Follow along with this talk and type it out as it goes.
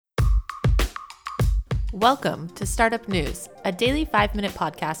Welcome to Startup News, a daily 5-minute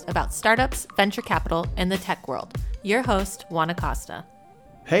podcast about startups, venture capital, and the tech world. Your host, Juan Acosta.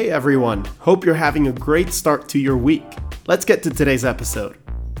 Hey everyone, hope you're having a great start to your week. Let's get to today's episode.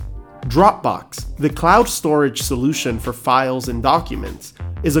 Dropbox, the cloud storage solution for files and documents,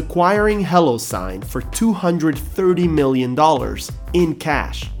 is acquiring HelloSign for $230 million in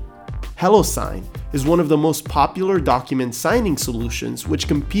cash. HelloSign is one of the most popular document signing solutions which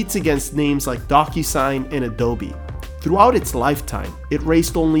competes against names like DocuSign and Adobe. Throughout its lifetime, it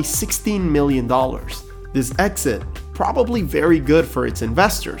raised only $16 million. This exit, probably very good for its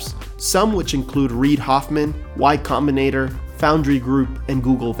investors, some which include Reid Hoffman, Y Combinator, Foundry Group, and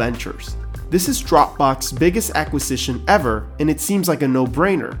Google Ventures. This is Dropbox's biggest acquisition ever, and it seems like a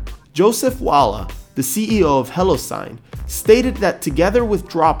no-brainer. Joseph Walla, the CEO of HelloSign, stated that together with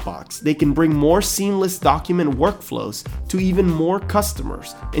Dropbox, they can bring more seamless document workflows to even more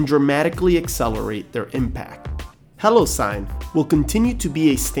customers and dramatically accelerate their impact. HelloSign will continue to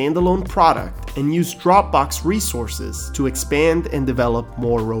be a standalone product and use Dropbox resources to expand and develop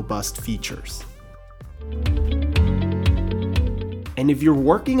more robust features. And if you're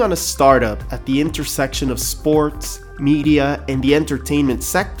working on a startup at the intersection of sports, media, and the entertainment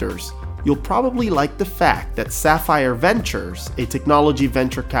sectors, you'll probably like the fact that Sapphire Ventures, a technology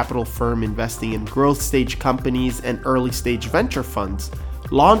venture capital firm investing in growth stage companies and early stage venture funds,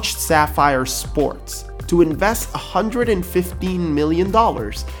 launched Sapphire Sports to invest $115 million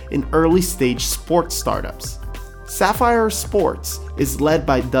in early stage sports startups. Sapphire Sports is led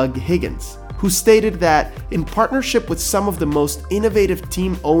by Doug Higgins, who stated that, in partnership with some of the most innovative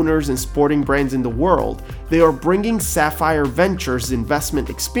team owners and sporting brands in the world, they are bringing Sapphire Ventures'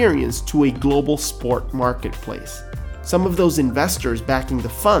 investment experience to a global sport marketplace. Some of those investors backing the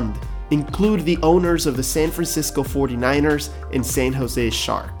fund include the owners of the San Francisco 49ers and San Jose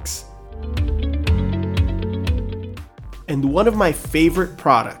Sharks. And one of my favorite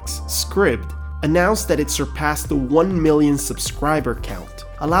products, Scribd, announced that it surpassed the 1 million subscriber count.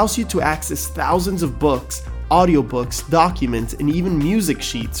 Allows you to access thousands of books, audiobooks, documents, and even music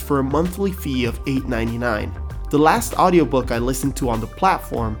sheets for a monthly fee of $8.99. The last audiobook I listened to on the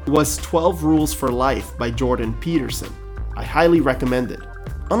platform was 12 Rules for Life by Jordan Peterson. I highly recommend it.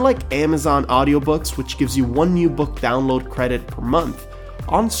 Unlike Amazon audiobooks, which gives you one new book download credit per month,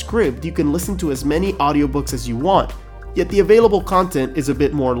 on Scribd you can listen to as many audiobooks as you want, yet the available content is a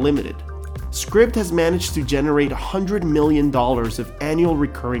bit more limited. Scribd has managed to generate $100 million of annual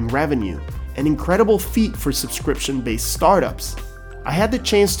recurring revenue, an incredible feat for subscription-based startups. I had the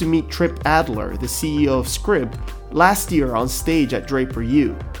chance to meet Trip Adler, the CEO of Scribd, last year on stage at Draper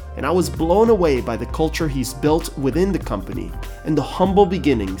U, and I was blown away by the culture he's built within the company and the humble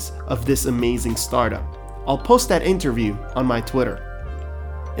beginnings of this amazing startup. I'll post that interview on my Twitter.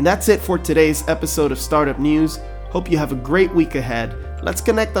 And that's it for today's episode of Startup News. Hope you have a great week ahead. Let's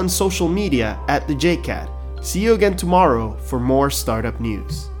connect on social media at the JCAT. See you again tomorrow for more startup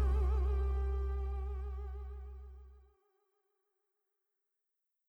news.